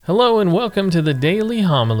Hello and welcome to the Daily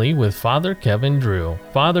Homily with Father Kevin Drew.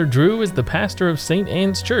 Father Drew is the pastor of St.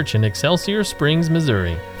 Anne's Church in Excelsior Springs,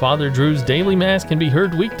 Missouri. Father Drew's daily mass can be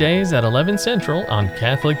heard weekdays at 11 Central on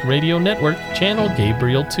Catholic Radio Network, channel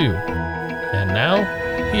Gabriel 2. And now,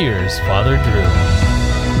 here's Father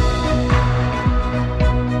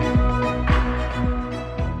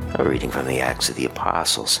Drew. A reading from the Acts of the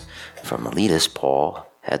Apostles. From Miletus, Paul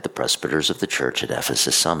had the presbyters of the church at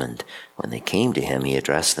Ephesus summoned. When they came to him, he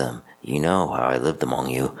addressed them. You know how I lived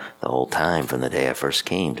among you the whole time from the day I first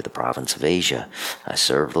came to the province of Asia. I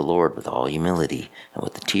served the Lord with all humility and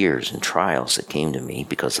with the tears and trials that came to me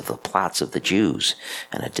because of the plots of the Jews.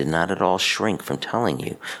 And I did not at all shrink from telling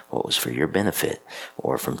you what was for your benefit,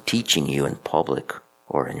 or from teaching you in public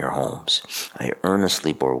or in your homes. I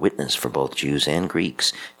earnestly bore witness for both Jews and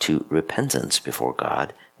Greeks to repentance before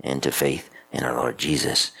God and to faith in our Lord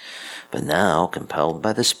Jesus. But now, compelled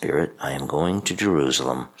by the Spirit, I am going to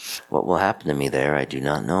Jerusalem. What will happen to me there I do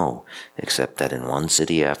not know, except that in one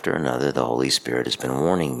city after another the Holy Spirit has been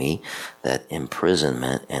warning me that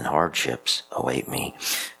imprisonment and hardships await me.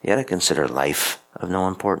 Yet I consider life of no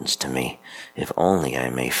importance to me, if only I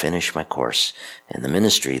may finish my course in the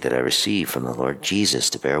ministry that I received from the Lord Jesus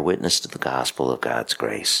to bear witness to the gospel of God's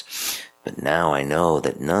grace. But now I know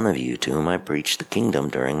that none of you to whom I preached the kingdom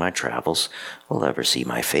during my travels will ever see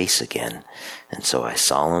my face again. And so I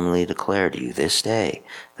solemnly declare to you this day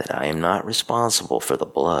that I am not responsible for the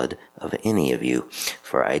blood of any of you,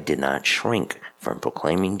 for I did not shrink from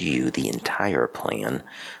proclaiming to you the entire plan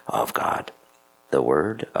of God. The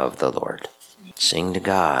word of the Lord. Sing to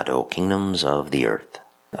God, O kingdoms of the earth.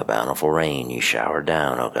 A bountiful rain you showered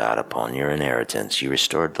down, O God, upon your inheritance. You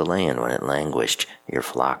restored the land when it languished. Your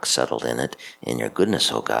flock settled in it. In your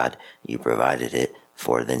goodness, O God, you provided it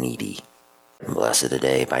for the needy. And blessed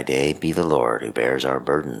day by day be the Lord, who bears our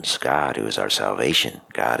burdens. God, who is our salvation.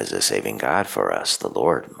 God is a saving God for us. The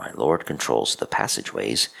Lord, my Lord, controls the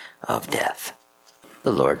passageways of death.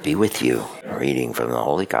 The Lord be with you. A reading from the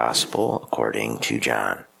Holy Gospel according to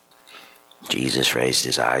John. Jesus raised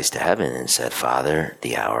his eyes to heaven and said, Father,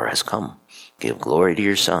 the hour has come. Give glory to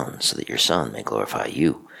your Son, so that your Son may glorify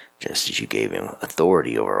you, just as you gave him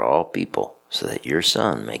authority over all people, so that your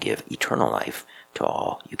Son may give eternal life to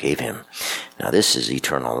all you gave him. Now this is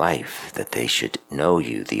eternal life, that they should know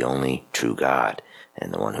you, the only true God,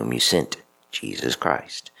 and the one whom you sent, Jesus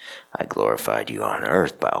Christ. I glorified you on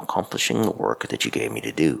earth by accomplishing the work that you gave me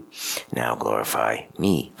to do. Now glorify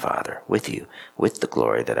me, Father, with you, with the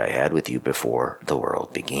glory that I had with you before the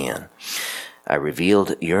world began. I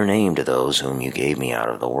revealed your name to those whom you gave me out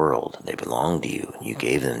of the world. They belong to you, and you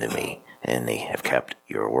gave them to me, and they have kept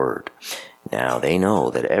your word. Now they know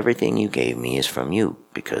that everything you gave me is from you,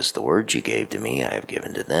 because the words you gave to me I have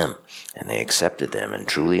given to them, and they accepted them and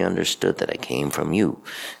truly understood that I came from you,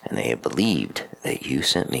 and they have believed that you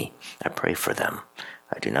sent me. I pray for them.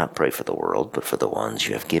 I do not pray for the world, but for the ones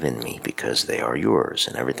you have given me, because they are yours,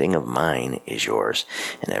 and everything of mine is yours,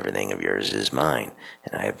 and everything of yours is mine,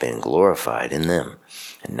 and I have been glorified in them.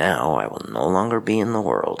 And now I will no longer be in the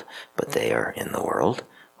world, but they are in the world,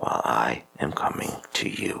 while I am coming to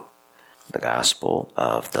you. The Gospel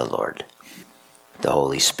of the Lord. The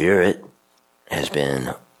Holy Spirit has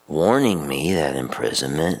been warning me that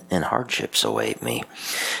imprisonment and hardships await me.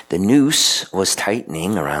 The noose was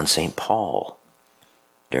tightening around St. Paul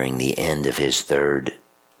during the end of his third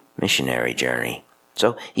missionary journey.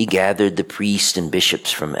 So he gathered the priests and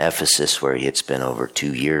bishops from Ephesus, where he had spent over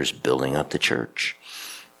 2 years building up the church.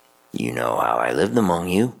 You know how I lived among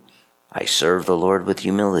you. I served the Lord with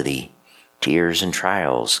humility. Tears and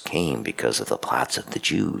trials came because of the plots of the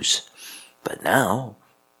Jews. But now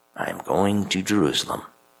I am going to Jerusalem.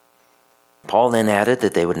 Paul then added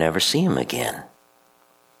that they would never see him again,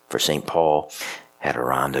 for St. Paul had a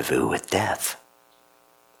rendezvous with death.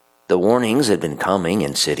 The warnings had been coming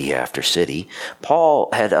in city after city. Paul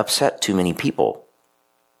had upset too many people.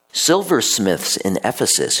 Silversmiths in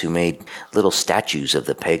Ephesus, who made little statues of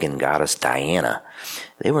the pagan goddess Diana,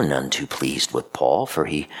 they were none too pleased with Paul, for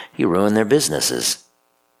he ruined their businesses.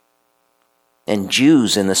 And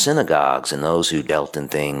Jews in the synagogues, and those who dealt in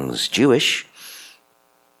things Jewish,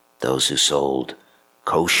 those who sold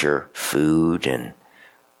kosher food, and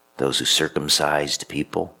those who circumcised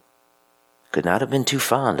people, could not have been too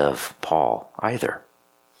fond of Paul either.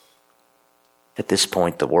 At this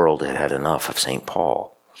point, the world had had enough of St.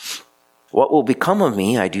 Paul. What will become of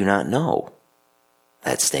me, I do not know.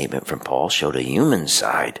 That statement from Paul showed a human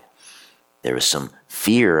side. There was some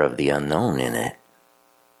fear of the unknown in it.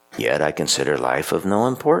 Yet I consider life of no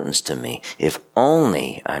importance to me, if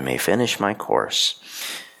only I may finish my course.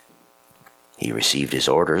 He received his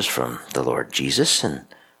orders from the Lord Jesus, and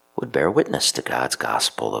would bear witness to God's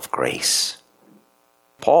gospel of grace.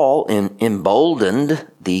 Paul emboldened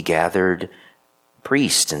the gathered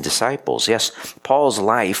priests and disciples. Yes, Paul's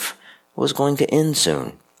life was going to end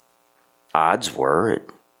soon. Odds were it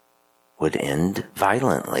would end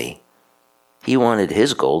violently. He wanted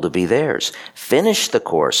his goal to be theirs. Finish the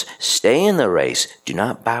course. Stay in the race. Do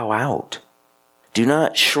not bow out. Do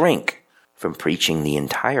not shrink from preaching the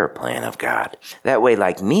entire plan of God. That way,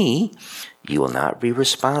 like me, you will not be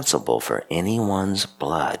responsible for anyone's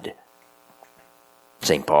blood.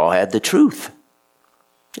 St. Paul had the truth.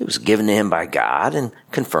 It was given to him by God and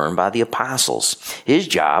confirmed by the apostles. His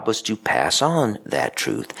job was to pass on that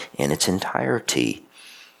truth in its entirety,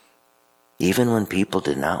 even when people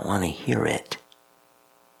did not want to hear it.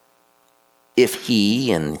 If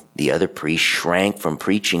he and the other priests shrank from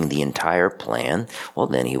preaching the entire plan, well,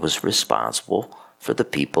 then he was responsible for the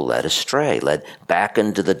people led astray, led back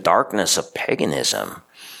into the darkness of paganism.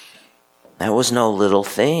 That was no little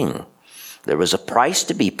thing. There was a price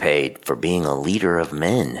to be paid for being a leader of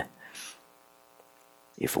men.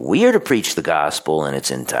 If we are to preach the gospel in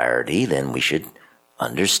its entirety, then we should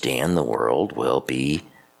understand the world will be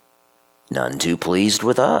none too pleased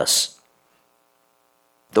with us.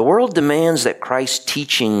 The world demands that Christ's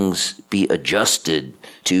teachings be adjusted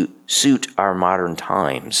to suit our modern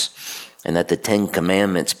times, and that the 10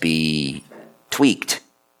 Commandments be tweaked,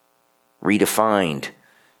 redefined,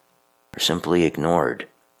 or simply ignored.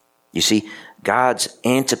 You see, God's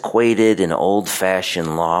antiquated and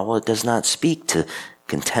old-fashioned law, well, it does not speak to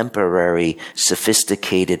contemporary,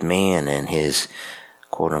 sophisticated man and his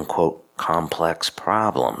quote-unquote complex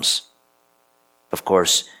problems. Of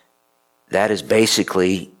course, that is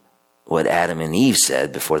basically what Adam and Eve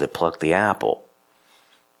said before they plucked the apple.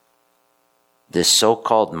 This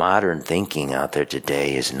so-called modern thinking out there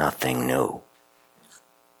today is nothing new.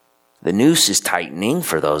 The noose is tightening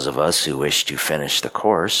for those of us who wish to finish the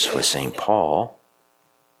course with St. Paul,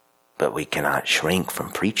 but we cannot shrink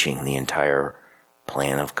from preaching the entire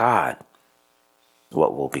plan of God.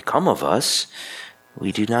 What will become of us,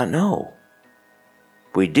 we do not know.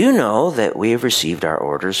 We do know that we have received our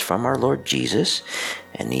orders from our Lord Jesus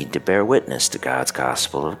and need to bear witness to God's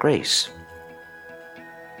gospel of grace.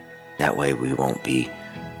 That way we won't be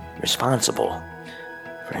responsible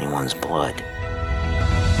for anyone's blood.